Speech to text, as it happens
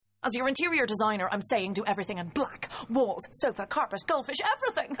As your interior designer, I'm saying do everything in black. Walls, sofa, carpet, goldfish,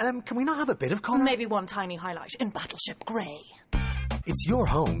 everything. Can we not have a bit of colour? Maybe one tiny highlight in Battleship Grey. It's your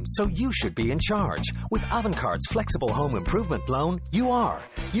home, so you should be in charge. With Avantcard's flexible home improvement loan, you are.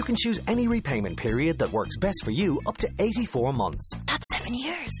 You can choose any repayment period that works best for you up to 84 months. That's 7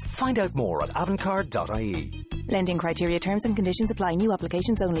 years. Find out more at avantcard.ie. Lending criteria, terms and conditions apply. New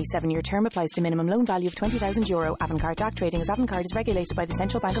applications only. 7-year term applies to minimum loan value of €20,000. Avantcard Act trading as Avantcard is regulated by the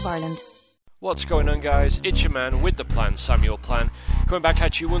Central Bank of Ireland. What's going on, guys? It's your man with the plan, Samuel Plan, coming back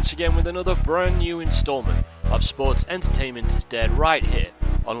at you once again with another brand new instalment of Sports Entertainment is Dead right here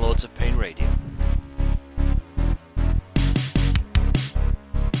on Lords of Pain Radio.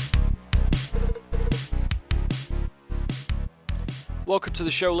 Welcome to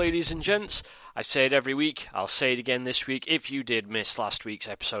the show, ladies and gents. I say it every week, I'll say it again this week. If you did miss last week's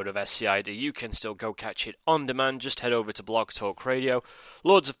episode of SCID, you can still go catch it on demand. Just head over to Blog Talk Radio,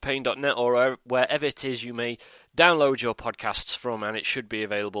 lordsofpain.net, or wherever it is you may download your podcasts from, and it should be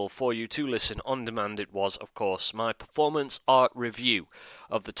available for you to listen on demand. It was, of course, my performance art review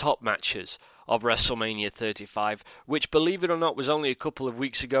of the top matches of WrestleMania 35, which, believe it or not, was only a couple of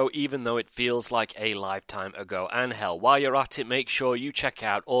weeks ago, even though it feels like a lifetime ago. And hell, while you're at it, make sure you check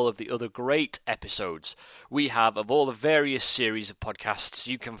out all of the other great episodes we have of all the various series of podcasts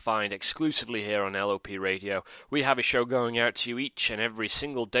you can find exclusively here on LOP Radio. We have a show going out to you each and every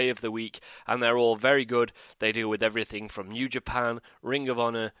single day of the week, and they're all very good. They deal with everything from New Japan, Ring of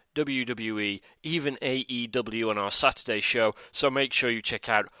Honor, WWE, even AEW on our Saturday show, so make sure you check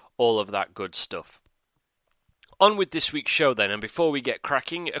out all of that good stuff. On with this week's show then, and before we get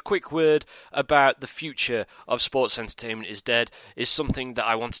cracking, a quick word about the future of Sports Entertainment is Dead is something that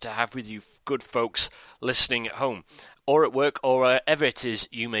I wanted to have with you good folks listening at home, or at work, or wherever it is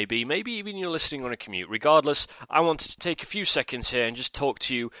you may be. Maybe even you're listening on a commute. Regardless, I wanted to take a few seconds here and just talk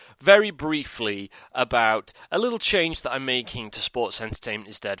to you very briefly about a little change that I'm making to Sports Entertainment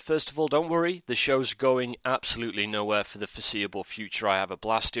is Dead. First of all, don't worry, the show's going absolutely nowhere for the foreseeable future. I have a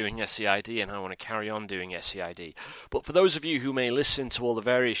blast doing SEID, and I want to carry on doing SEID. But for those of you who may listen to all the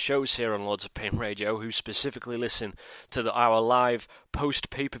various shows here on Lords of Pain Radio, who specifically listen to our live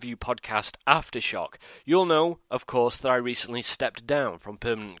post-pay-per-view podcast Aftershock, you'll know, of course, that I recently stepped down from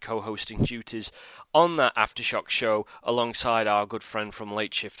permanent co-hosting duties on that Aftershock show alongside our good friend from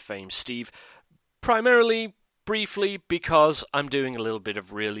Late Shift fame, Steve, primarily, briefly, because I'm doing a little bit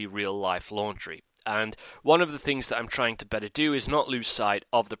of really real-life laundry. And one of the things that I'm trying to better do is not lose sight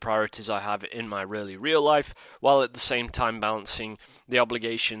of the priorities I have in my really real life, while at the same time balancing the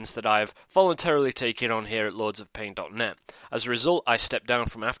obligations that I've voluntarily taken on here at lordsofpain.net. As a result, I stepped down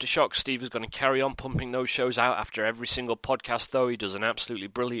from Aftershock. Steve is going to carry on pumping those shows out after every single podcast, though. He does an absolutely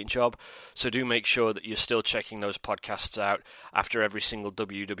brilliant job, so do make sure that you're still checking those podcasts out after every single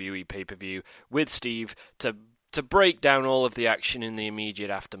WWE pay-per-view with Steve to break down all of the action in the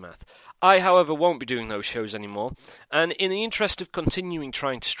immediate aftermath. I, however, won't be doing those shows anymore, and in the interest of continuing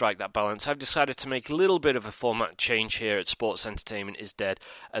trying to strike that balance, I've decided to make a little bit of a format change here at Sports Entertainment is Dead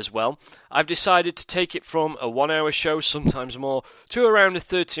as well. I've decided to take it from a 1-hour show, sometimes more, to around a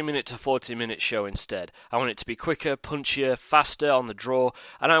 30-minute to 40-minute show instead. I want it to be quicker, punchier, faster on the draw,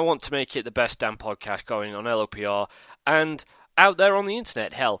 and I want to make it the best damn podcast going on LOPR and out there on the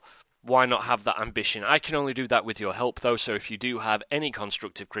internet. Hell, why not have that ambition? I can only do that with your help, though, so if you do have any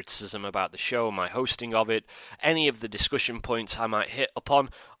constructive criticism about the show, my hosting of it, any of the discussion points I might hit upon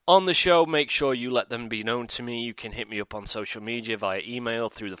on the show, make sure you let them be known to me. You can hit me up on social media, via email,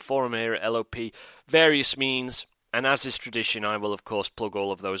 through the forum here at LOP, various means. And as is tradition, I will, of course, plug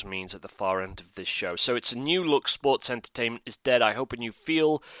all of those means at the far end of this show. So it's a new look, Sports Entertainment is Dead. I hope a new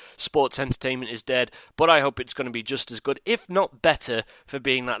feel, Sports Entertainment is Dead. But I hope it's going to be just as good, if not better, for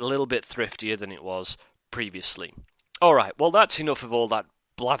being that little bit thriftier than it was previously. All right, well, that's enough of all that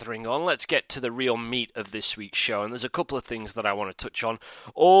blathering on. Let's get to the real meat of this week's show, and there's a couple of things that I want to touch on,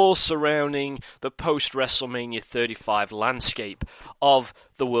 all surrounding the post-WrestleMania 35 landscape of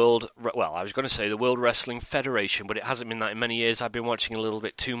the world, well, I was going to say the World Wrestling Federation, but it hasn't been that in many years. I've been watching a little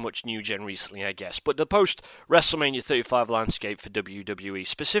bit too much New Gen recently, I guess. But the post-WrestleMania 35 landscape for WWE,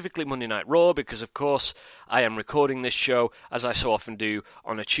 specifically Monday Night Raw, because, of course, I am recording this show, as I so often do,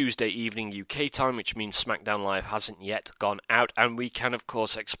 on a Tuesday evening UK time, which means SmackDown Live hasn't yet gone out, and we can, of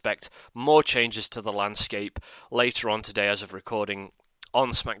course, expect more changes to the landscape later on today as of recording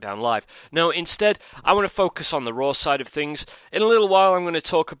on SmackDown Live. Now, instead, I want to focus on the Raw side of things. In a little while, I'm going to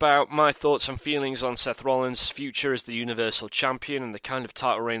talk about my thoughts and feelings on Seth Rollins' future as the Universal Champion and the kind of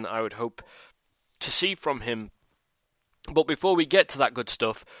title reign that I would hope to see from him. But before we get to that good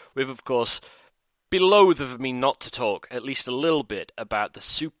stuff, we've, of course, be loath of me not to talk at least a little bit about the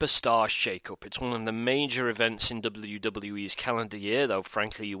Superstar Shake-Up. It's one of the major events in WWE's calendar year, though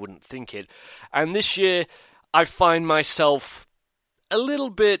frankly you wouldn't think it. And this year I find myself a little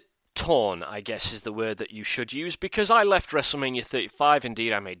bit torn, I guess is the word that you should use, because I left WrestleMania 35,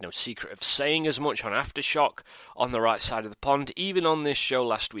 indeed I made no secret of saying as much on Aftershock, on the right side of the pond, even on this show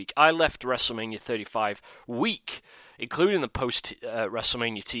last week. I left WrestleMania 35 week, including the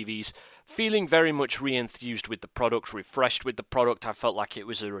post-WrestleMania TVs, feeling very much re-enthused with the product, refreshed with the product. I felt like it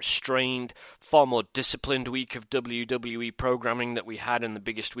was a restrained, far more disciplined week of WWE programming that we had in the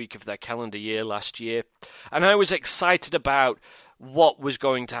biggest week of their calendar year last year. And I was excited about what was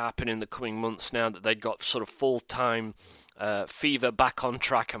going to happen in the coming months now that they'd got sort of full-time fever back on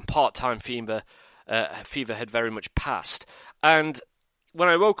track and part-time fever had very much passed. And when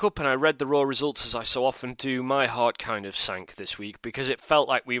I woke up and I read the Raw results, as I so often do, my heart kind of sank this week because it felt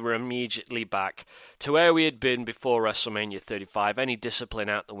like we were immediately back to where we had been before WrestleMania 35. Any discipline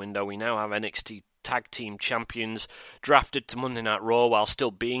out the window. We now have NXT Tag Team Champions drafted to Monday Night Raw while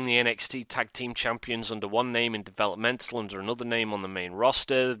still being the NXT Tag Team Champions under one name in developmental, under another name on the main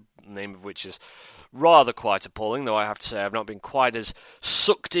roster, the name of which is rather quite appalling, though I have to say I've not been quite as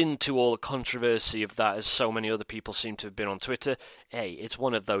sucked into all the controversy of that as so many other people seem to have been on Twitter. Hey, it's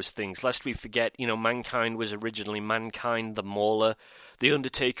one of those things. Lest we forget, Mankind was originally Mankind the Mauler, The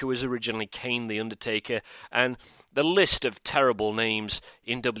Undertaker was originally Kane the Undertaker, and the list of terrible names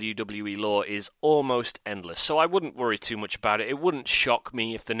in WWE lore is almost endless, so I wouldn't worry too much about it. It wouldn't shock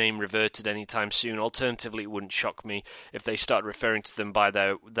me if the name reverted anytime soon. Alternatively, it wouldn't shock me if they start referring to them by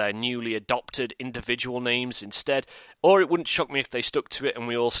their newly adopted individual names instead, or it wouldn't shock me if they stuck to it and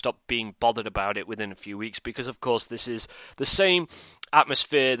we all stopped being bothered about it within a few weeks, because of course this is the same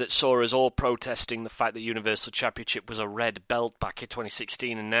atmosphere that saw us all protesting the fact that Universal Championship was a red belt back in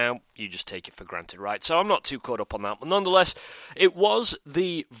 2016, and now you just take it for granted, right? So I'm not too caught up on that, but nonetheless, it was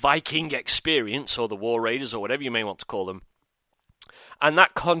the Viking experience, or the War Raiders, or whatever you may want to call them, and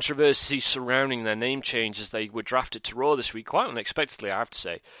that controversy surrounding their name change as they were drafted to Raw this week, quite unexpectedly, I have to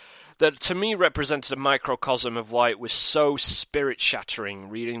say, that to me represented a microcosm of why it was so spirit-shattering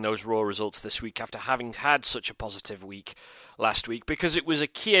reading those Raw results this week after having had such a positive week last week, because it was a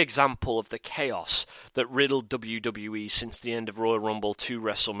key example of the chaos that riddled WWE since the end of Royal Rumble to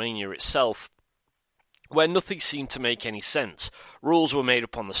WrestleMania itself, where nothing seemed to make any sense. Rules were made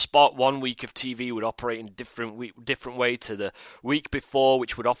up on the spot. 1 week of TV would operate in a different way to the week before,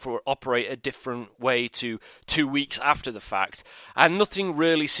 which would operate a different way to 2 weeks after the fact, and nothing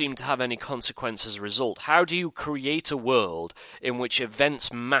really seemed to have any consequence as a result. How do you create a world in which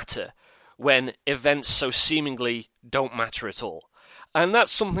events matter when events so seemingly don't matter at all? And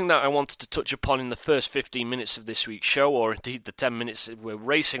that's something that I wanted to touch upon in the first 15 minutes of this week's show, or indeed the 10 minutes. We're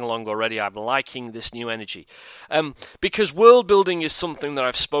racing along already. I'm liking this new energy. Because world building is something that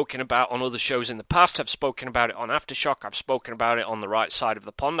I've spoken about on other shows in the past. I've spoken about it on Aftershock. I've spoken about it on the right side of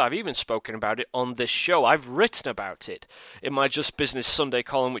the pond. I've even spoken about it on this show. I've written about it in my Just Business Sunday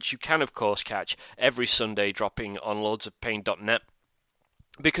column, which you can, of course, catch every Sunday dropping on lordsofpain.net.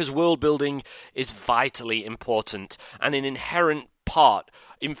 Because world building is vitally important and an inherent part,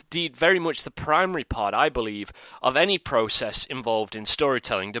 indeed very much the primary part, I believe, of any process involved in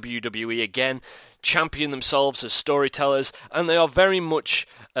storytelling. WWE, again, champion themselves as storytellers, and they are very much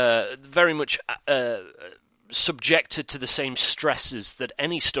subjected to the same stresses that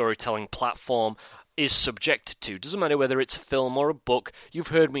any storytelling platform is subjected to. Doesn't matter whether it's a film or a book. You've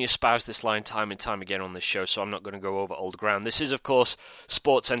heard me espouse this line time and time again on this show, so I'm not going to go over old ground. This is, of course,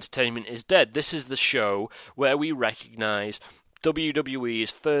 Sports Entertainment is Dead. This is the show where we recognise WWE is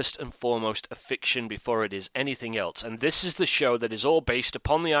first and foremost a fiction before it is anything else, and this is the show that is all based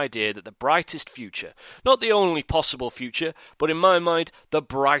upon the idea that the brightest future, not the only possible future, but in my mind, the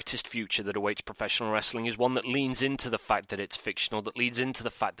brightest future that awaits professional wrestling is one that leans into the fact that it's fictional, that leads into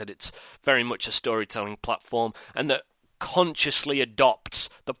the fact that it's very much a storytelling platform, and that consciously adopts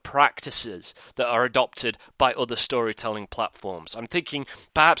the practices that are adopted by other storytelling platforms. I'm thinking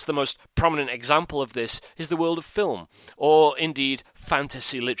perhaps the most prominent example of this is the world of film, or indeed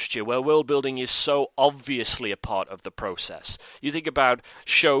fantasy literature, where world building is so obviously a part of the process. You think about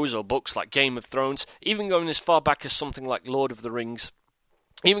shows or books like Game of Thrones, even going as far back as something like Lord of the Rings,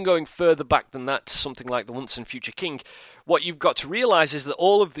 even going further back than that to something like The Once and Future King. What you've got to realise is that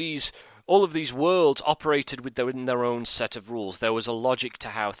all of these all of these worlds operated within their own set of rules. There was a logic to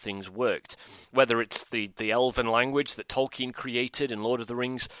how things worked, whether it's the elven language that Tolkien created in Lord of the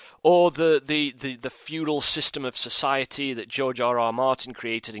Rings, or the feudal system of society that George R.R. Martin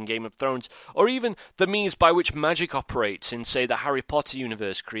created in Game of Thrones, or even the means by which magic operates in, say, the Harry Potter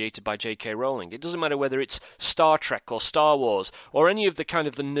universe created by J.K. Rowling. It doesn't matter whether it's Star Trek or Star Wars, or any of the kind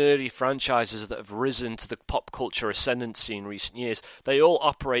of the nerdy franchises that have risen to the pop culture ascendancy in recent years. They all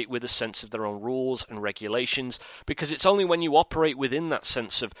operate with a sense of their own rules and regulations, because it's only when you operate within that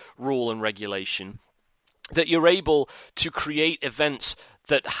sense of rule and regulation that you're able to create events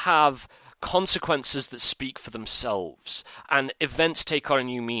that have consequences that speak for themselves, and events take on a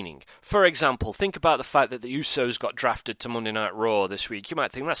new meaning. For example, think about the fact that the Usos got drafted to Monday Night Raw this week. You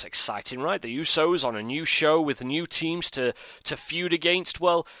might think that's exciting, right? The Usos on a new show with new teams to feud against.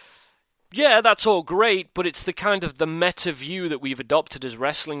 Well, yeah, that's all great, but it's the kind of the meta view that we've adopted as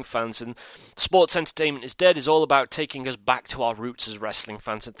wrestling fans, and Sports Entertainment is Dead is all about taking us back to our roots as wrestling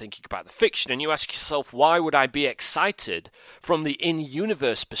fans and thinking about the fiction. And you ask yourself, why would I be excited from the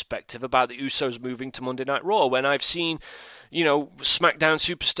in-universe perspective about the Usos moving to Monday Night Raw when I've seen, you know, SmackDown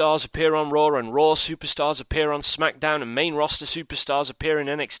superstars appear on Raw and Raw superstars appear on SmackDown and main roster superstars appear in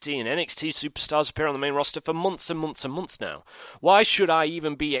NXT and NXT superstars appear on the main roster for months and months and months now? Why should I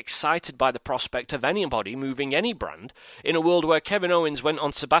even be excited by the prospect of anybody moving any brand in a world where Kevin Owens went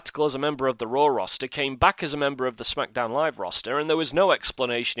on sabbatical as a member of the Raw roster, came back as a member of the SmackDown Live roster, and there was no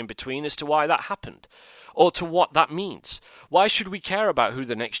explanation in between as to why that happened? Or to what that means? Why should we care about who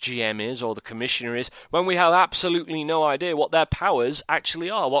the next GM is or the commissioner is when we have absolutely no idea what their powers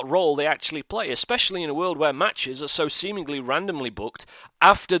actually are, what role they actually play, especially in a world where matches are so seemingly randomly booked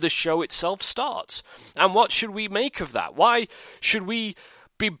after the show itself starts? And what should we make of that? Why should we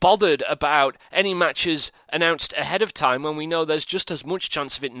be bothered about any matches announced ahead of time when we know there's just as much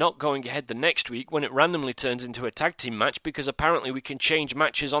chance of it not going ahead the next week when it randomly turns into a tag team match, because apparently we can change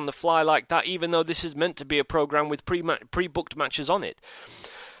matches on the fly like that, even though this is meant to be a program with pre-booked matches on it?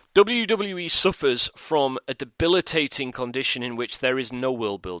 WWE suffers from a debilitating condition in which there is no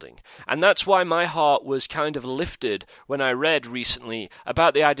world building. And that's why my heart was kind of lifted when I read recently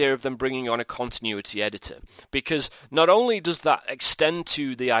about the idea of them bringing on a continuity editor. Because not only does that extend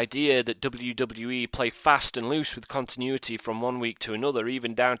to the idea that WWE play fast and loose with continuity from one week to another,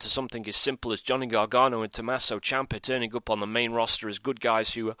 even down to something as simple as Johnny Gargano and Tommaso Ciampa turning up on the main roster as good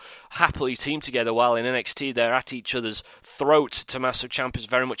guys who happily team together, while in NXT they're at each other's throats. Tommaso Ciampa is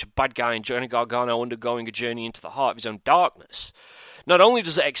very much a bad guy, and Johnny Gargano undergoing a journey into the heart of his own darkness. Not only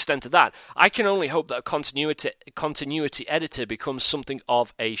does it extend to that, I can only hope that a continuity editor becomes something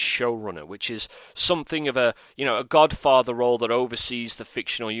of a showrunner, which is something of a godfather role that oversees the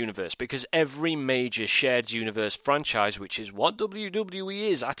fictional universe, because every major shared universe franchise, which is what WWE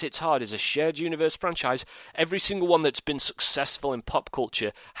is at its heart, is a shared universe franchise. Every single one that's been successful in pop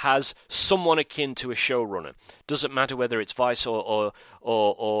culture has someone akin to a showrunner. Doesn't matter whether it's Vice or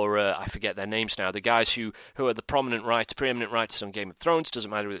I forget their names now, the guys who are the preeminent writers on Game of Thrones. Doesn't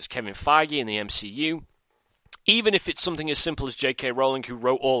matter whether it's Kevin Feige in the MCU. Even if it's something as simple as J.K. Rowling, who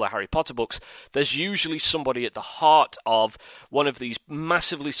wrote all the Harry Potter books, there's usually somebody at the heart of one of these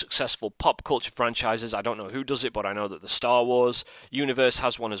massively successful pop culture franchises. I don't know who does it, but I know that the Star Wars universe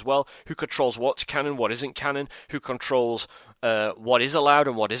has one as well, who controls what's canon, what isn't canon, who controls what is allowed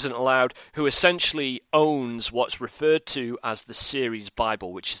and what isn't allowed, who essentially owns what's referred to as the series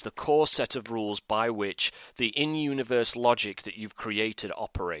Bible, which is the core set of rules by which the in-universe logic that you've created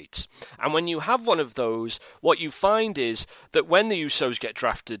operates. And when you have one of those, what you find is that when the Usos get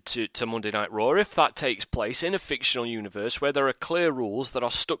drafted to Monday Night Raw, if that takes place in a fictional universe where there are clear rules that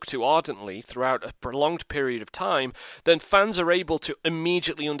are stuck to ardently throughout a prolonged period of time, then fans are able to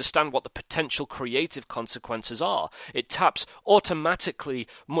immediately understand what the potential creative consequences are. It taps automatically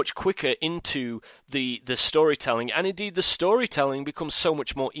much quicker into the storytelling, and indeed the storytelling becomes so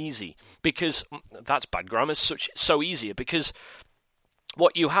much more easy, because that's bad grammar, so easier, because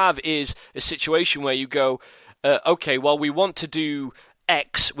what you have is a situation where you go, okay, well, we want to do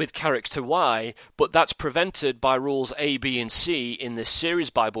X with character Y, but that's prevented by rules A, B, and C in this series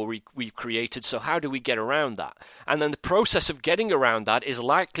Bible we've created, so how do we get around that? And then the process of getting around that is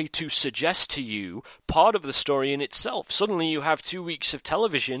likely to suggest to you part of the story in itself. Suddenly you have 2 weeks of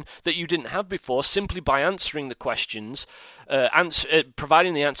television that you didn't have before, simply by answering the questions,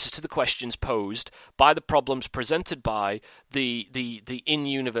 providing the answers to the questions posed by the problems presented by the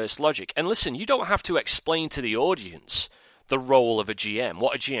in-universe logic. And listen, you don't have to explain to the audience the role of a GM,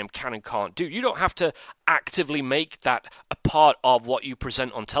 what a GM can and can't do. You don't have to actively make that a part of what you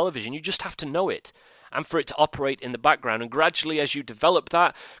present on television. You just have to know it. and for it to operate in the background. And gradually, as you develop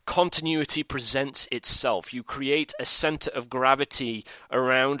that, continuity presents itself. You create a center of gravity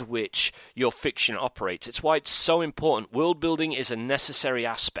around which your fiction operates. It's why it's so important. World building is a necessary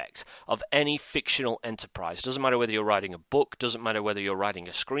aspect of any fictional enterprise. Doesn't matter whether you're writing a book, doesn't matter whether you're writing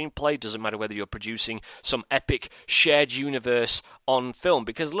a screenplay, doesn't matter whether you're producing some epic shared universe on film.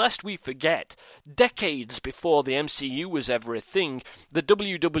 Because lest we forget, decades before the MCU was ever a thing, the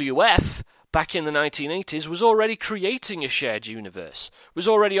WWF back in the 1980s was already creating a shared universe, was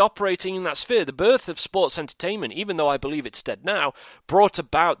already operating in that sphere. The birth of sports entertainment, even though I believe it's dead now, brought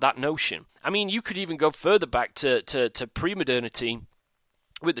about that notion. I mean, you could even go further back to pre-modernity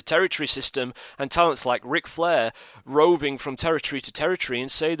with the territory system and talents like Ric Flair roving from territory to territory,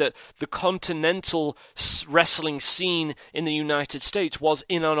 and say that the continental wrestling scene in the United States was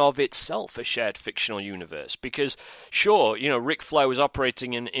in and of itself a shared fictional universe. Because, sure, Ric Flair was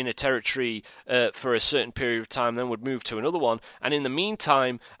operating in a territory for a certain period of time, then would move to another one, and in the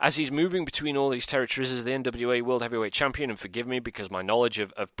meantime, as he's moving between all these territories as the NWA World Heavyweight Champion, and forgive me because my knowledge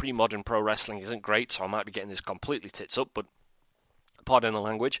of pre-modern pro wrestling isn't great, so I might be getting this completely tits up, but pardon the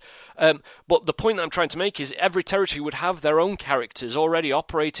language. But the point that I'm trying to make is every territory would have their own characters already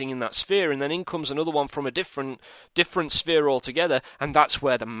operating in that sphere, and then in comes another one from a different sphere altogether, and that's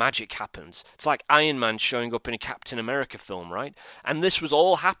where the magic happens. It's like Iron Man showing up in a Captain America film, right? And this was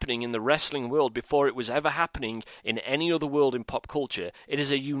all happening in the wrestling world before it was ever happening in any other world in pop culture. It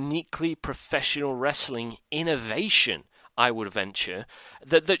is a uniquely professional wrestling innovation, I would venture,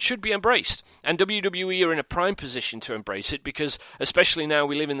 that should be embraced. And WWE are in a prime position to embrace it, because especially now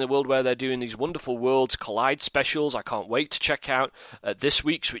we live in the world where they're doing these wonderful Worlds Collide specials. I can't wait to check out this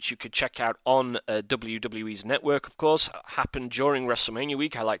week's, which you could check out on WWE's network, of course. Happened during WrestleMania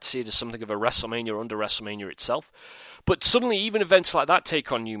week. I like to see it as something of a WrestleMania under WrestleMania itself. But suddenly even events like that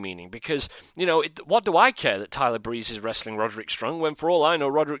take on new meaning, because, what do I care that Tyler Breeze is wrestling Roderick Strong, when for all I know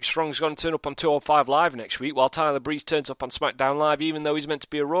Roderick Strong's going to turn up on 205 Live next week, while Tyler Breeze turns up on SmackDown Live, even though he's meant to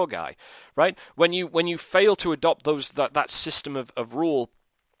be a Raw guy, right? When you fail to adopt that system of rule,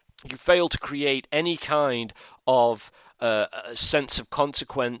 you fail to create any kind of a sense of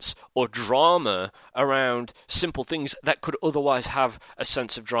consequence or drama around simple things that could otherwise have a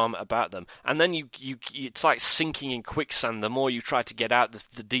sense of drama about them. And then it's like sinking in quicksand. The more you try to get out,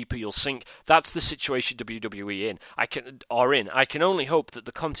 the deeper you'll sink. That's the situation WWE are in. I can only hope that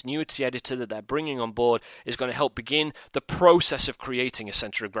the continuity editor that they're bringing on board is going to help begin the process of creating a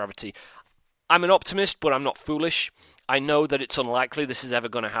center of gravity. I'm an optimist, but I'm not foolish. I know that it's unlikely this is ever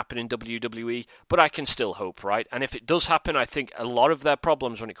going to happen in WWE, but I can still hope, right? And if it does happen, I think a lot of their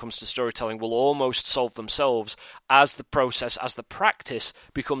problems when it comes to storytelling will almost solve themselves as the process, as the practice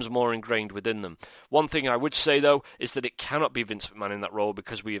becomes more ingrained within them. One thing I would say, though, is that it cannot be Vince McMahon in that role,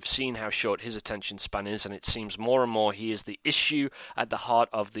 because we have seen how short his attention span is, and it seems more and more he is the issue at the heart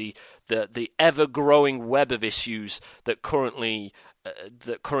of the ever-growing web of issues that currently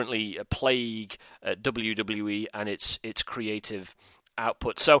plague WWE and its creative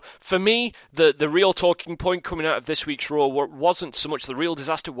output. So for me, the real talking point coming out of this week's Raw wasn't so much the real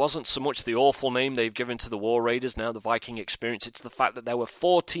disaster, wasn't so much the awful name they've given to the War Raiders, now the Viking Experience. It's the fact that there were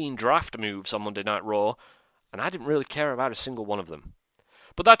 14 draft moves on Monday Night Raw, and I didn't really care about a single one of them.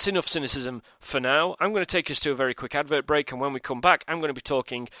 But that's enough cynicism for now. I'm going to take us to a very quick advert break, and when we come back, I'm going to be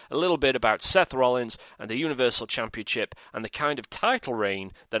talking a little bit about Seth Rollins and the Universal Championship and the kind of title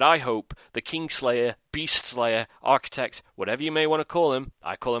reign that I hope the Kingslayer, Beast Slayer, Architect, whatever you may want to call him,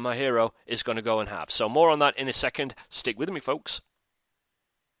 I call him my hero, is going to go and have. So more on that in a second. Stick with me, folks.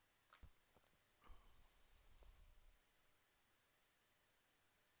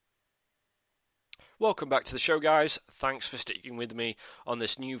 Welcome back to the show, guys. Thanks for sticking with me on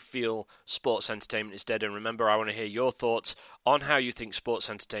this new feel Sports Entertainment is Dead. And remember, I want to hear your thoughts on how you think Sports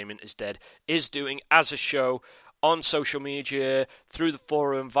Entertainment is Dead is doing as a show, on social media, through the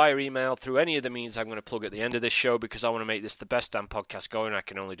forum, via email, through any of the means I'm going to plug at the end of this show, because I want to make this the best damn podcast going. I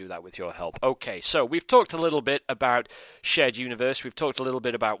can only do that with your help. Okay, so we've talked a little bit about shared universe. We've talked a little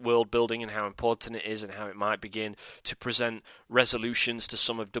bit about world building and how important it is and how it might begin to present resolutions to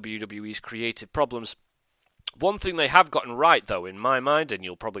some of WWE's creative problems. One thing they have gotten right, though, in my mind, and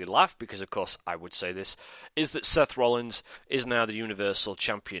you'll probably laugh because, of course, I would say this, is that Seth Rollins is now the Universal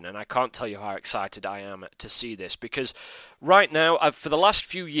Champion. And I can't tell you how excited I am to see this, because right now, for the last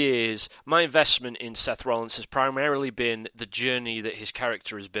few years, my investment in Seth Rollins has primarily been the journey that his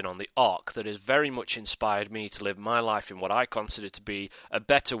character has been on, the arc that has very much inspired me to live my life in what I consider to be a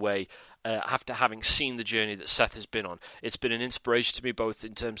better way, after having seen the journey that Seth has been on. It's been an inspiration to me both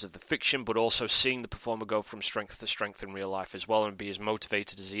in terms of the fiction, but also seeing the performer go from strength to strength in real life as well and be as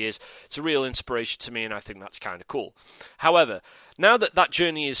motivated as he is. It's a real inspiration to me, and I think that's kind of cool. However, now that that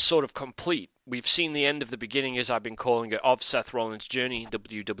journey is sort of complete, we've seen the end of the beginning, as I've been calling it, of Seth Rollins' journey in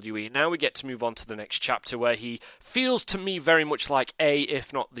WWE. Now we get to move on to the next chapter where he feels to me very much like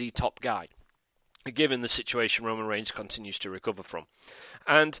if not the top guy, given the situation Roman Reigns continues to recover from.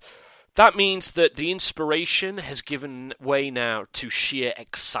 And that means that the inspiration has given way now to sheer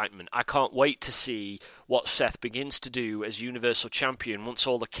excitement. I can't wait to see what Seth begins to do as Universal Champion once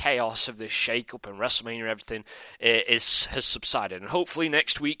all the chaos of this shake-up and WrestleMania and everything has subsided. And hopefully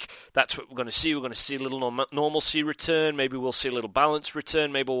next week, that's what we're going to see. We're going to see a little normalcy return. Maybe we'll see a little balance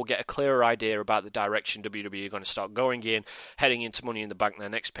return. Maybe we'll get a clearer idea about the direction WWE are going to start going in, heading into Money in the Bank, their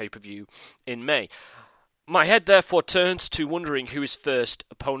next pay-per-view in May. My head therefore turns to wondering who his first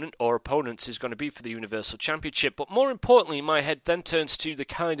opponent or opponents is going to be for the Universal Championship, but more importantly, my head then turns to the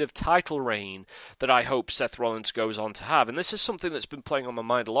kind of title reign that I hope Seth Rollins goes on to have, and this is something that's been playing on my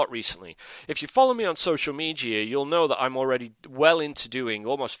mind a lot recently. If you follow me on social media, you'll know that I'm already well into doing,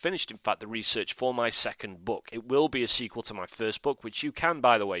 almost finished in fact, the research for my second book. It will be a sequel to my first book, which you can,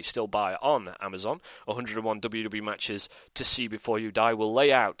 by the way, still buy on Amazon. 101 WWE Matches to See Before You Die will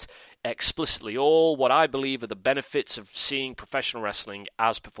lay out explicitly all what I believe are the benefits of seeing professional wrestling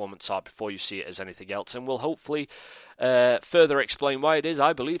as performance art before you see it as anything else, and will hopefully further explain why it is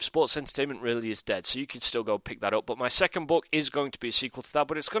I believe sports entertainment really is dead. So you can still go pick that up. But my second book is going to be a sequel to that,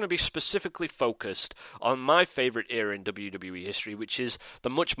 but it's going to be specifically focused on my favourite era in WWE history, which is the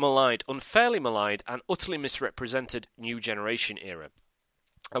much maligned, unfairly maligned, and utterly misrepresented New Generation era.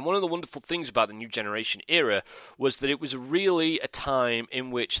 And one of the wonderful things about the New Generation era was that it was really a time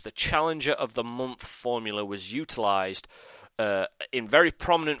in which the Challenger of the Month formula was utilised in very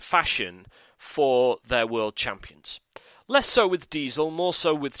prominent fashion for their world champions. Less so with Diesel, more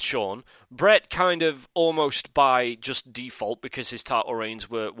so with Shawn. Bret kind of almost by just default, because his title reigns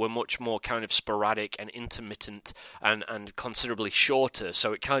were much more kind of sporadic and intermittent and considerably shorter,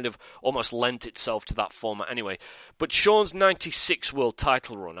 so it kind of almost lent itself to that format anyway. But Shawn's 96 world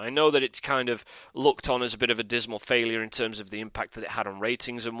title run, I know that it's kind of looked on as a bit of a dismal failure in terms of the impact that it had on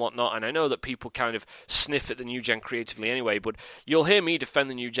ratings and whatnot, and I know that people kind of sniff at the New Gen creatively anyway, but you'll hear me defend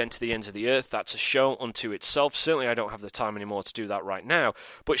the New Gen to the ends of the earth. That's a show unto itself. Certainly I don't have the time anymore to do that right now,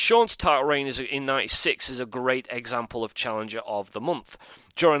 but Shawn's title reign in 96 is a great example of Challenger of the Month.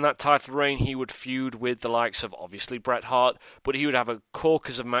 During that title reign, he would feud with the likes of, obviously, Bret Hart, but he would have a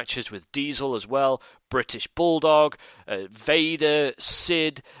caucus of matches with Diesel as well, British Bulldog, Vader,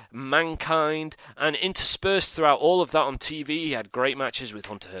 Sid, Mankind, and interspersed throughout all of that on TV, he had great matches with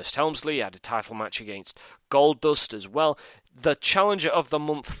Hunter Hearst Helmsley, he had a title match against Goldust as well. The Challenger of the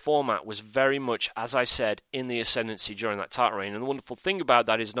Month format was very much, as I said, in the ascendancy during that title reign. And the wonderful thing about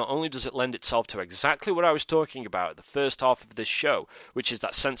that is not only does it lend itself to exactly what I was talking about at the first half of this show, which is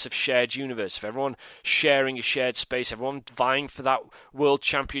that sense of shared universe, of everyone sharing a shared space, everyone vying for that World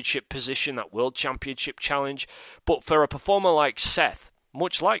Championship position, that World Championship challenge, but for a performer like Seth,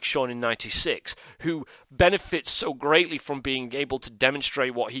 much like Shawn in 96, who benefits so greatly from being able to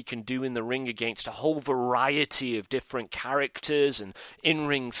demonstrate what he can do in the ring against a whole variety of different characters and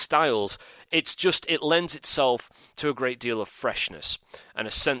in-ring styles, it lends itself to a great deal of freshness and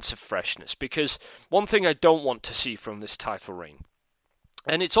a sense of freshness. Because one thing I don't want to see from this title reign,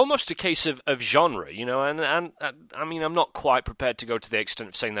 and it's almost a case of genre, you know, and I mean, I'm not quite prepared to go to the extent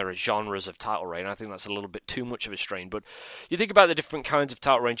of saying there are genres of title reign. I think that's a little bit too much of a strain, but you think about the different kinds of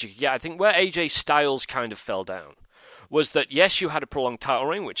title reigns you could get. I think where AJ Styles kind of fell down was that, yes, you had a prolonged title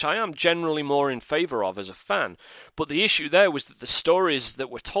reign, which I am generally more in favour of as a fan, but the issue there was that the stories that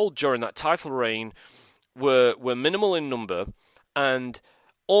were told during that title reign were minimal in number and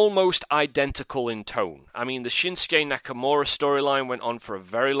almost identical in tone. I mean, the Shinsuke Nakamura storyline went on for a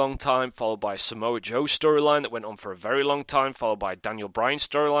very long time, followed by Samoa Joe storyline that went on for a very long time, followed by Daniel Bryan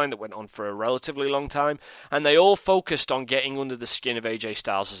storyline that went on for a relatively long time, and they all focused on getting under the skin of AJ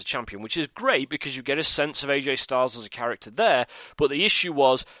Styles as a champion, which is great because you get a sense of AJ Styles as a character there, but the issue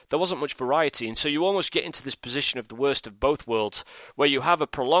was there wasn't much variety, and so you almost get into this position of the worst of both worlds, where you have a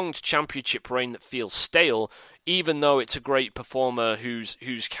prolonged championship reign that feels stale, even though it's a great performer who's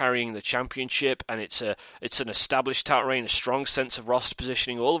carrying the championship, and it's an established title reign, a strong sense of roster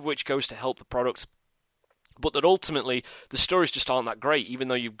positioning, all of which goes to help the product, but that ultimately the stories just aren't that great, even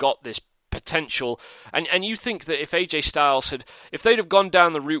though you've got this potential, and you think that if AJ Styles if they'd have gone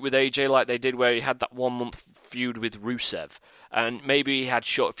down the route with AJ like they did, where he had that 1 month feud with Rusev. And maybe he had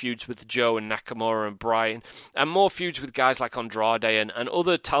short feuds with Joe and Nakamura and Bryan, and more feuds with guys like Andrade and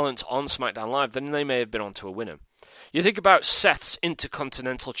other talents on SmackDown Live, then they may have been onto a winner. You think about Seth's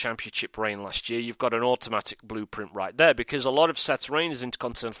Intercontinental Championship reign last year, you've got an automatic blueprint right there, because a lot of Seth's reign as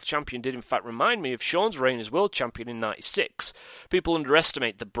Intercontinental Champion did in fact remind me of Shawn's reign as World Champion in '96. People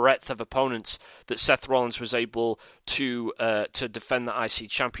underestimate the breadth of opponents that Seth Rollins was able to defend the IC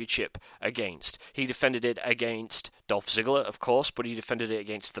Championship against. He defended it against Dolph Ziggler, of course, but he defended it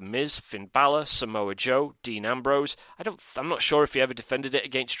against The Miz, Finn Balor, Samoa Joe, Dean Ambrose. I'm not sure if he ever defended it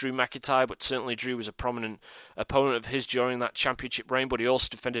against Drew McIntyre, but certainly Drew was a prominent opponent of his during that championship reign, but he also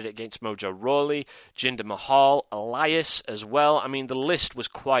defended it against Mojo Rawley, Jinder Mahal, Elias as well. I mean, the list was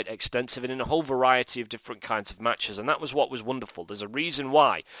quite extensive and in a whole variety of different kinds of matches, and that was what was wonderful. There's a reason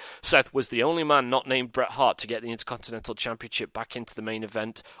why Seth was the only man not named Bret Hart to get the Intercontinental Championship back into the main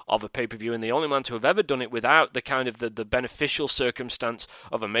event of a pay-per-view, and the only man to have ever done it without the kind of the beneficial circumstance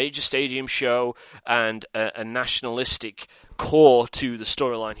of a major stadium show and a nationalistic core to the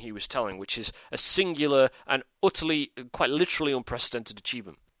storyline he was telling, which is a singular and utterly, quite literally unprecedented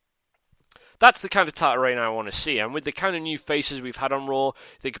achievement. That's the kind of title reign I want to see, and with the kind of new faces we've had on Raw,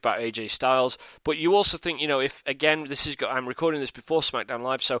 think about AJ Styles, but you also think, if, again, I'm recording this before SmackDown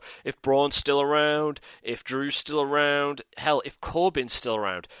Live, so if Braun's still around, if Drew's still around, hell, if Corbin's still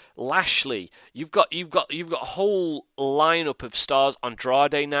around, Lashley, you've got a whole lineup of stars.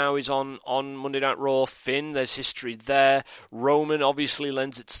 Andrade now is on Monday Night Raw, Finn, there's history there, Roman obviously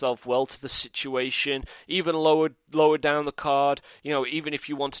lends itself well to the situation, even lower down the card, even if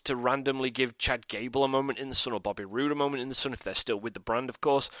you wanted to randomly give Chad Gable a moment in the sun or Bobby Roode a moment in the sun, if they're still with the brand, of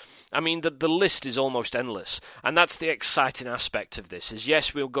course. I mean, the list is almost endless, and that's the exciting aspect of this. Is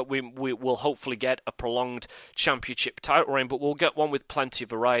yes, we'll hopefully get a prolonged championship title reign, but we'll get one with plenty of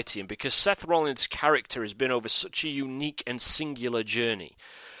variety. And because Seth Rollins' character has been over such a unique and singular journey,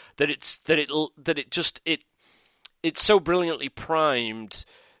 it's so brilliantly primed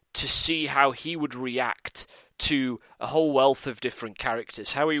to see how he would react to a whole wealth of different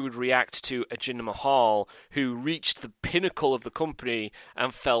characters, how he would react to a Jinder Mahal who reached the pinnacle of the company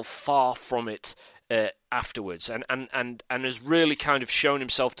and fell far from it afterwards, and has really kind of shown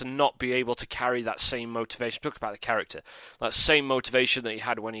himself to not be able to carry that same motivation. Talk about the character, that same motivation that he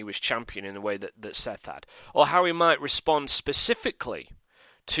had when he was champion in the way that Seth had, or how he might respond specifically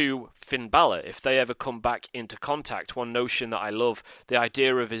to Finn Balor if they ever come back into contact. One notion that I love, the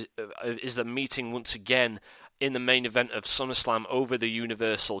idea of is the meeting once again in the main event of SummerSlam over the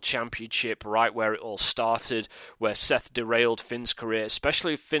Universal Championship, right where it all started, where Seth derailed Finn's career,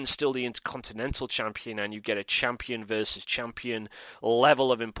 especially if Finn's still the Intercontinental Champion and you get a champion versus champion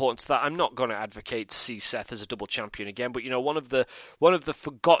level of importance. That I'm not going to advocate to see Seth as a double champion again, but one of the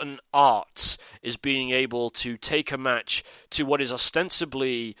forgotten arts is being able to take a match to what is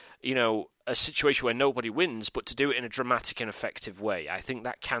ostensibly, a situation where nobody wins, but to do it in a dramatic and effective way. I think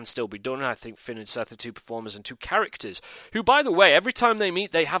that can still be done. I think Finn and Seth are two performers and two characters who, by the way, every time they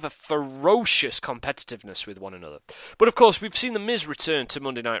meet, they have a ferocious competitiveness with one another. But of course, we've seen The Miz return to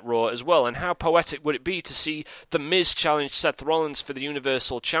Monday Night Raw as well, and how poetic would it be to see The Miz challenge Seth Rollins for the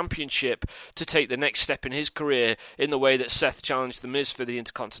Universal Championship to take the next step in his career in the way that Seth challenged The Miz for the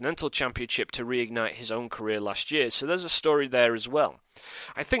Intercontinental Championship to reignite his own career last year. So there's a story there as well.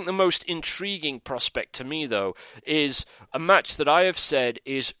 I think the most intriguing prospect to me, though, is a match that I have said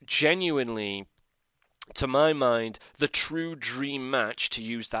is genuinely, to my mind, the true dream match, to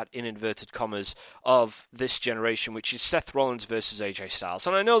use that in inverted commas, of this generation, which is Seth Rollins versus AJ Styles.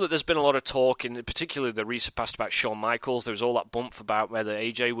 And I know that there's been a lot of talk, in particular the recent past, about Shawn Michaels. There was all that bump about whether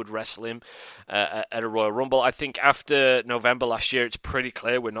AJ would wrestle him at a Royal Rumble. I think after November last year, it's pretty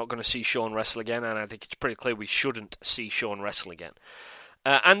clear we're not going to see Shawn wrestle again, and I think it's pretty clear we shouldn't see Shawn wrestle again.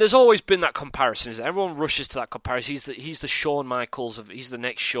 And there's always been that comparison, isn't it? Everyone rushes to that comparison. He's the Shawn Michaels, he's the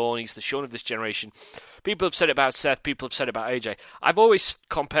next Shawn, he's the Shawn of this generation. People have said it about Seth, people have said it about AJ. I've always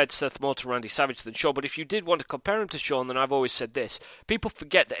compared Seth more to Randy Savage than Shawn, but if you did want to compare him to Shawn, then I've always said this. People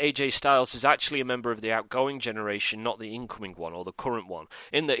forget that AJ Styles is actually a member of the outgoing generation, not the incoming one, or the current one,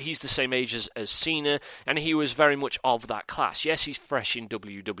 in that he's the same age as Cena, and he was very much of that class. Yes, he's fresh in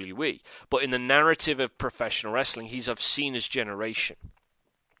WWE, but in the narrative of professional wrestling, he's of Cena's generation.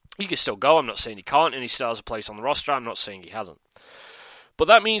 He can still go, I'm not saying he can't, and he still has a place on the roster, I'm not saying he hasn't. But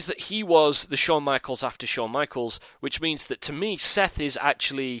that means that he was the Shawn Michaels after Shawn Michaels, which means that to me, Seth is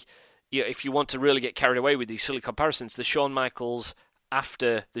actually, if you want to really get carried away with these silly comparisons, the Shawn Michaels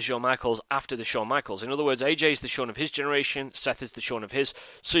after the Shawn Michaels, after the Shawn Michaels. In other words, AJ is the Shawn of his generation, Seth is the Shawn of his.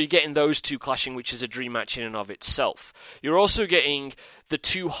 So you're getting those two clashing, which is a dream match in and of itself. You're also getting the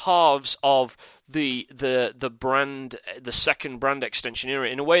two halves of the brand, the second brand extension era,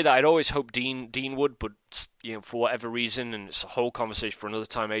 in a way that I'd always hoped Dean would, but for whatever reason, and it's a whole conversation for another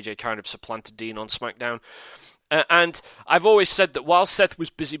time, AJ kind of supplanted Dean on SmackDown. And I've always said that while Seth was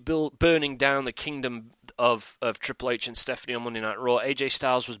busy burning down the kingdom of Triple H and Stephanie on Monday Night Raw, AJ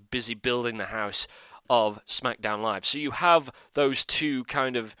Styles was busy building the house of SmackDown Live. So you have those two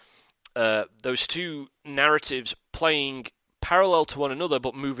those two narratives playing parallel to one another,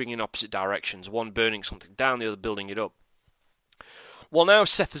 but moving in opposite directions. One burning something down, the other building it up. Well, now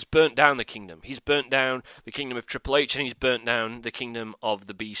Seth has burnt down the kingdom. He's burnt down the kingdom of Triple H, and he's burnt down the kingdom of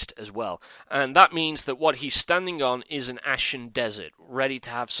the Beast as well. And that means that what he's standing on is an ashen desert, ready to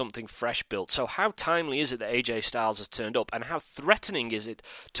have something fresh built. So how timely is it that AJ Styles has turned up? And how threatening is it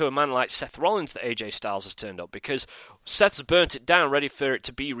to a man like Seth Rollins that AJ Styles has turned up? Because Seth's burnt it down, ready for it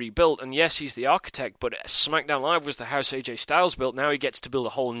to be rebuilt. And yes, he's the architect, but SmackDown Live was the house AJ Styles built. Now he gets to build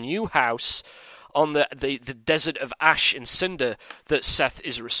a whole new house on the desert of ash and cinder that Seth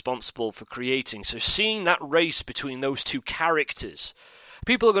is responsible for creating. So seeing that race between those two characters,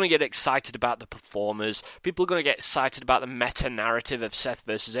 people are going to get excited about the performers. People are going to get excited about the meta-narrative of Seth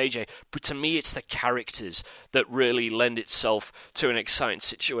versus AJ. But to me, it's the characters that really lend itself to an exciting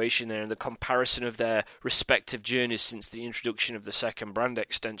situation there, and the comparison of their respective journeys since the introduction of the second brand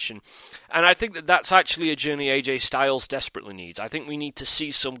extension. And I think that that's actually a journey AJ Styles desperately needs. I think we need to see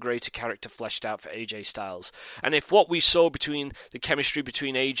some greater character fleshed out for AJ Styles. And if what we saw between the chemistry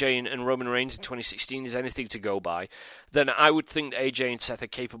between AJ and Roman Reigns in 2016 is anything to go by, then I would think that AJ and Seth are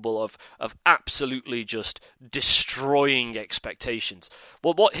capable of absolutely just destroying expectations.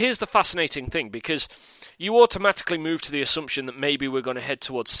 Well, here's the fascinating thing, because you automatically move to the assumption that maybe we're going to head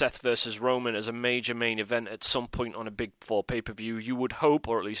towards Seth versus Roman as a major main event at some point on a Big Four pay-per-view. You would hope,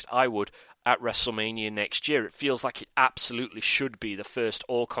 or at least I would, at WrestleMania next year. It feels like it absolutely should be the first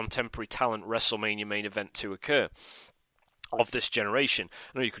all-contemporary talent WrestleMania main event to occur of this generation.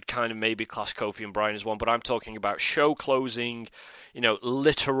 I know you could kind of maybe class Kofi and Bryan as one, but I'm talking about show-closing,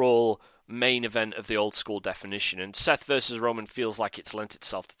 literal main event of the old school definition. And Seth versus Roman feels like it's lent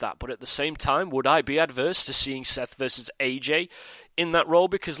itself to that. But at the same time, would I be adverse to seeing Seth versus AJ in that role?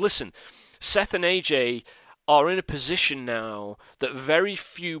 Because listen, Seth and AJ are in a position now that very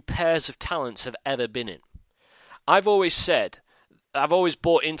few pairs of talents have ever been in. I've always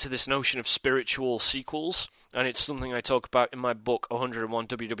bought into this notion of spiritual sequels, and it's something I talk about in my book, 101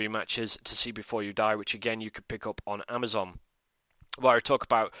 WWE Matches to See Before You Die, which again you could pick up on Amazon, where I talk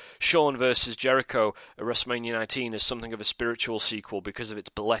about Shawn versus Jericho at WrestleMania 19 as something of a spiritual sequel because of its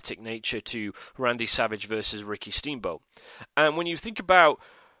balletic nature to Randy Savage versus Ricky Steamboat. And when you think about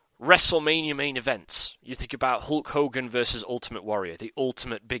WrestleMania main events, you think about Hulk Hogan versus Ultimate Warrior, the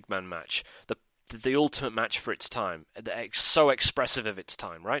ultimate big man match, the ultimate match for its time, so expressive of its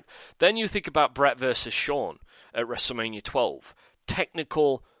time, right? Then you think about Bret versus Shawn at WrestleMania 12.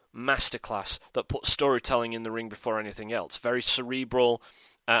 Technical masterclass that put storytelling in the ring before anything else. Very cerebral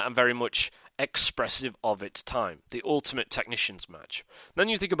and very much expressive of its time. The ultimate technicians match. Then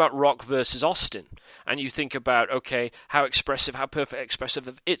you think about Rock versus Austin, and you think about, okay, how perfect expressive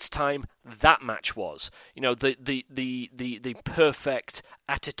of its time that match was. The perfect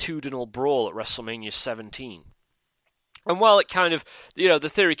attitudinal brawl at WrestleMania 17. And while it kind of, the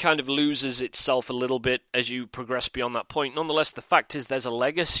theory kind of loses itself a little bit as you progress beyond that point, nonetheless, the fact is there's a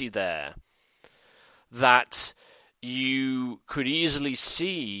legacy there that you could easily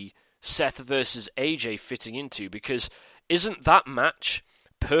see Seth versus AJ fitting into, because isn't that match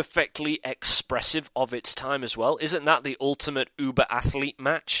perfectly expressive of its time as well? Isn't that the ultimate uber athlete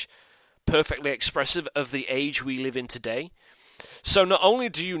match? Perfectly expressive of the age we live in today? So not only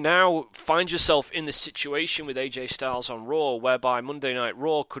do you now find yourself in the situation with AJ Styles on Raw, whereby Monday Night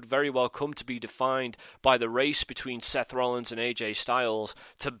Raw could very well come to be defined by the race between Seth Rollins and AJ Styles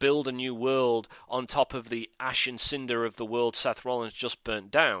to build a new world on top of the ash and cinder of the world Seth Rollins just burnt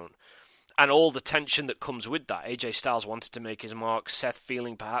down. And all the tension that comes with that. AJ Styles wanted to make his mark, Seth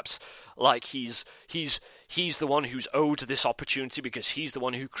feeling perhaps like he's the one who's owed this opportunity because he's the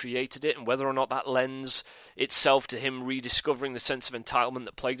one who created it, and whether or not that lends itself to him rediscovering the sense of entitlement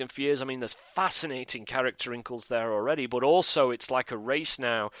that plagued him for years. I mean, there's fascinating character wrinkles there already, but also it's like a race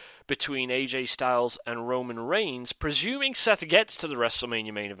now between AJ Styles and Roman Reigns, presuming Seth gets to the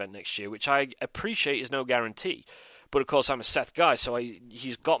WrestleMania main event next year, which I appreciate is no guarantee. But of course, I'm a Seth guy, so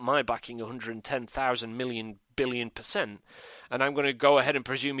he's got my backing 110,000 million billion %, and I'm going to go ahead and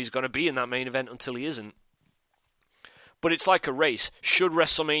presume he's going to be in that main event until he isn't. But it's like a race. Should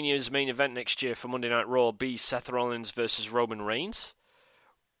WrestleMania's main event next year for Monday Night Raw be Seth Rollins versus Roman Reigns,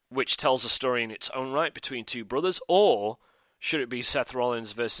 which tells a story in its own right between two brothers, or should it be Seth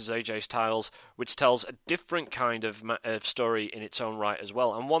Rollins versus AJ Styles, which tells a different kind of story in its own right as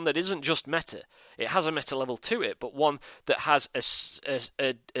well, and one that isn't just meta. It has a meta level to it, but one that has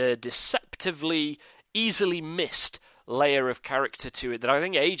a deceptively, easily missed layer of character to it that I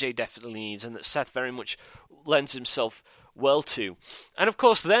think AJ definitely needs, and that Seth very much lends himself well to. And of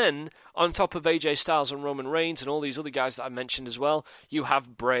course then, on top of AJ Styles and Roman Reigns and all these other guys that I mentioned as well, you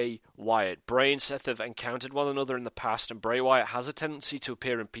have Bray Wyatt. Bray and Seth have encountered one another in the past, and Bray Wyatt has a tendency to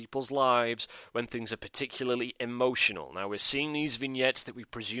appear in people's lives when things are particularly emotional. Now, we're seeing these vignettes that we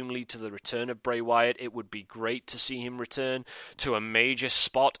presume lead to the return of Bray Wyatt. It would be great to see him return to a major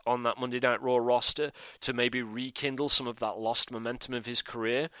spot on that Monday Night Raw roster, to maybe rekindle some of that lost momentum of his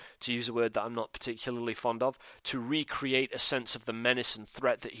career, to use a word that I'm not particularly fond of, to recreate a sense of the menace and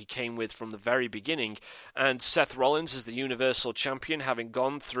threat that he came with from the very beginning. And Seth Rollins as the Universal Champion, having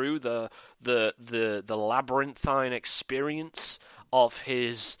gone through the labyrinthine experience of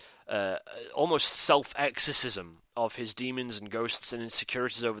his almost self-exorcism of his demons and ghosts and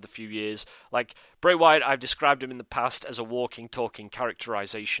insecurities over the few years. Like Bray Wyatt, I've described him in the past as a walking, talking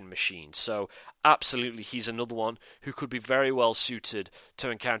characterization machine. So absolutely, he's another one who could be very well suited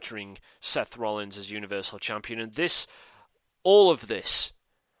to encountering Seth Rollins as Universal Champion. And all of this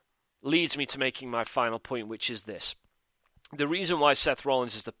leads me to making my final point, which is this. The reason why Seth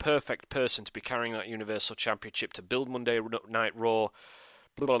Rollins is the perfect person to be carrying that Universal Championship, to build Monday Night Raw,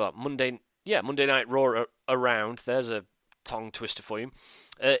 Monday Night Raw around, there's a tongue twister for you,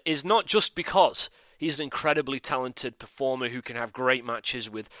 is not just because he's an incredibly talented performer who can have great matches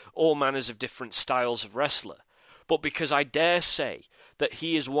with all manners of different styles of wrestler, but because I dare say that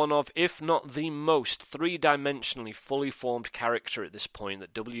he is one of, if not the most three-dimensionally fully formed character at this point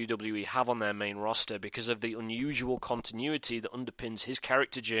that WWE have on their main roster, because of the unusual continuity that underpins his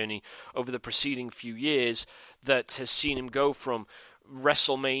character journey over the preceding few years, that has seen him go from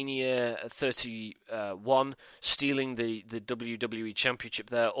WrestleMania 31, stealing the WWE Championship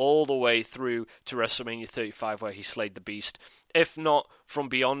there, all the way through to WrestleMania 35, where he slayed the Beast, if not from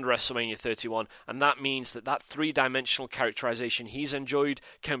beyond WrestleMania 31. And that means that three-dimensional characterization he's enjoyed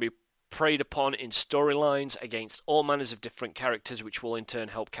can be preyed upon in storylines against all manners of different characters, which will in turn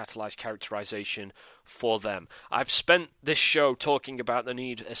help catalyze characterization for them. I've spent this show talking about the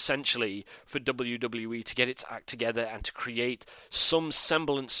need, essentially, for WWE to get its act together and to create some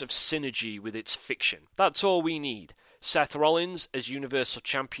semblance of synergy with its fiction. That's all we need. Seth Rollins as Universal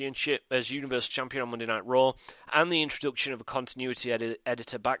Champion on Monday Night Raw, and the introduction of a continuity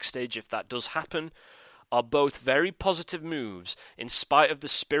editor backstage, if that does happen, are both very positive moves, in spite of the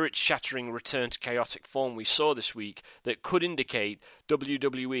spirit-shattering return to chaotic form we saw this week, that could indicate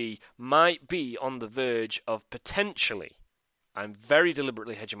WWE might be on the verge of potentially, I'm very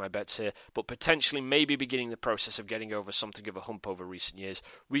deliberately hedging my bets here, but potentially maybe beginning the process of getting over something of a hump over recent years.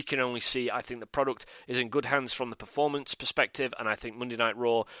 We can only see. I think the product is in good hands from the performance perspective, and I think Monday Night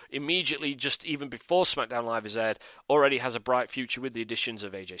Raw, immediately, just even before SmackDown Live is aired, already has a bright future with the additions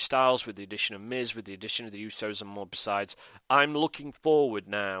of AJ Styles, with the addition of Miz, with the addition of the Usos and more besides. I'm looking forward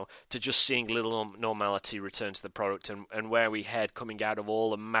now to just seeing a little normality return to the product and where we head coming out of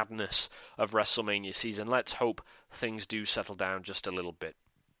all the madness of WrestleMania season. Let's hope things do settle down just a little bit.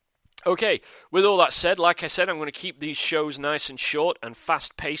 Okay, with all that said, like I said, I'm going to keep these shows nice and short and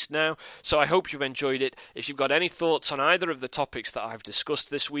fast-paced now, so I hope you've enjoyed it. If you've got any thoughts on either of the topics that I've discussed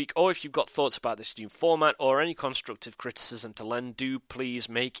this week, or if you've got thoughts about this new format, or any constructive criticism to lend, do please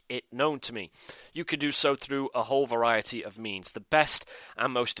make it known to me. You can do so through a whole variety of means. The best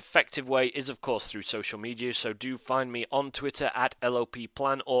and most effective way is, of course, through social media, so do find me on Twitter at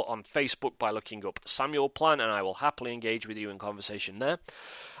LOPPlan, or on Facebook by looking up Samuel Plan, and I will happily engage with you in conversation there.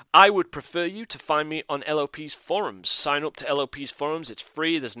 I would prefer you to find me on LOP's forums. Sign up to LOP's forums. It's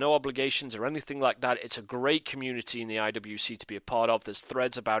free. There's no obligations or anything like that. It's a great community in the IWC to be a part of. There's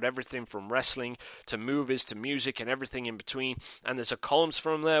threads about everything from wrestling to movies to music and everything in between. And there's a columns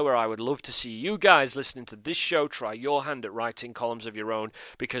forum there where I would love to see you guys listening to this show try your hand at writing columns of your own,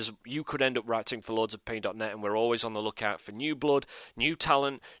 because you could end up writing for lordsofpain.net, and we're always on the lookout for new blood, new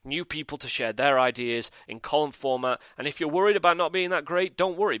talent, new people to share their ideas in column format. And if you're worried about not being that great,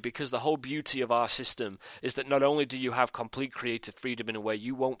 don't worry, because the whole beauty of our system is that not only do you have complete creative freedom in a way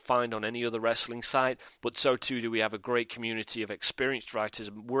you won't find on any other wrestling site, but so too do we have a great community of experienced writers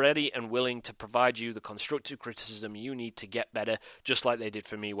ready and willing to provide you the constructive criticism you need to get better, just like they did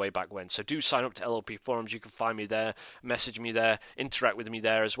for me way back when. So do sign up to LOP Forums. You can find me there, message me there, interact with me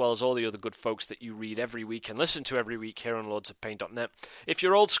there, as well as all the other good folks that you read every week and listen to every week here on lordsofpain.net. If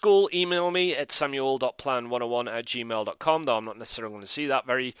you're old school, email me at samuel.plan101@gmail.com, though I'm not necessarily going to see that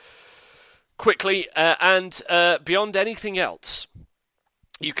very quickly. And beyond anything else,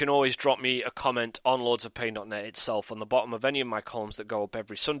 you can always drop me a comment on lordsofpain.net itself on the bottom of any of my columns that go up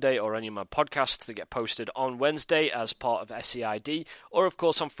every Sunday, or any of my podcasts that get posted on Wednesday as part of SEID, or of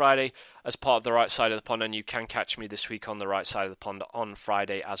course on Friday as part of The Right Side of the Pond. And you can catch me this week on The Right Side of the Pond on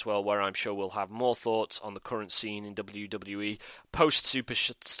Friday as well, where I'm sure we'll have more thoughts on the current scene in WWE,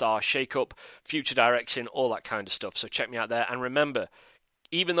 post-Superstar shakeup, future direction, all that kind of stuff. So check me out there. And remember,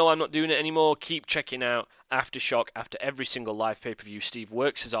 even though I'm not doing it anymore, keep checking out Aftershock after every single live pay-per-view. Steve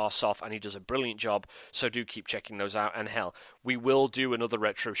works his arse off and he does a brilliant job, so do keep checking those out. And hell, we will do another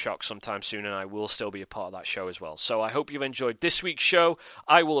Retro Shock sometime soon, and I will still be a part of that show as well. So I hope you've enjoyed this week's show.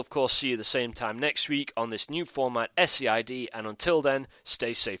 I will, of course, see you the same time next week on this new format, SEID, and until then,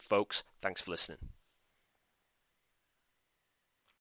 stay safe, folks. Thanks for listening.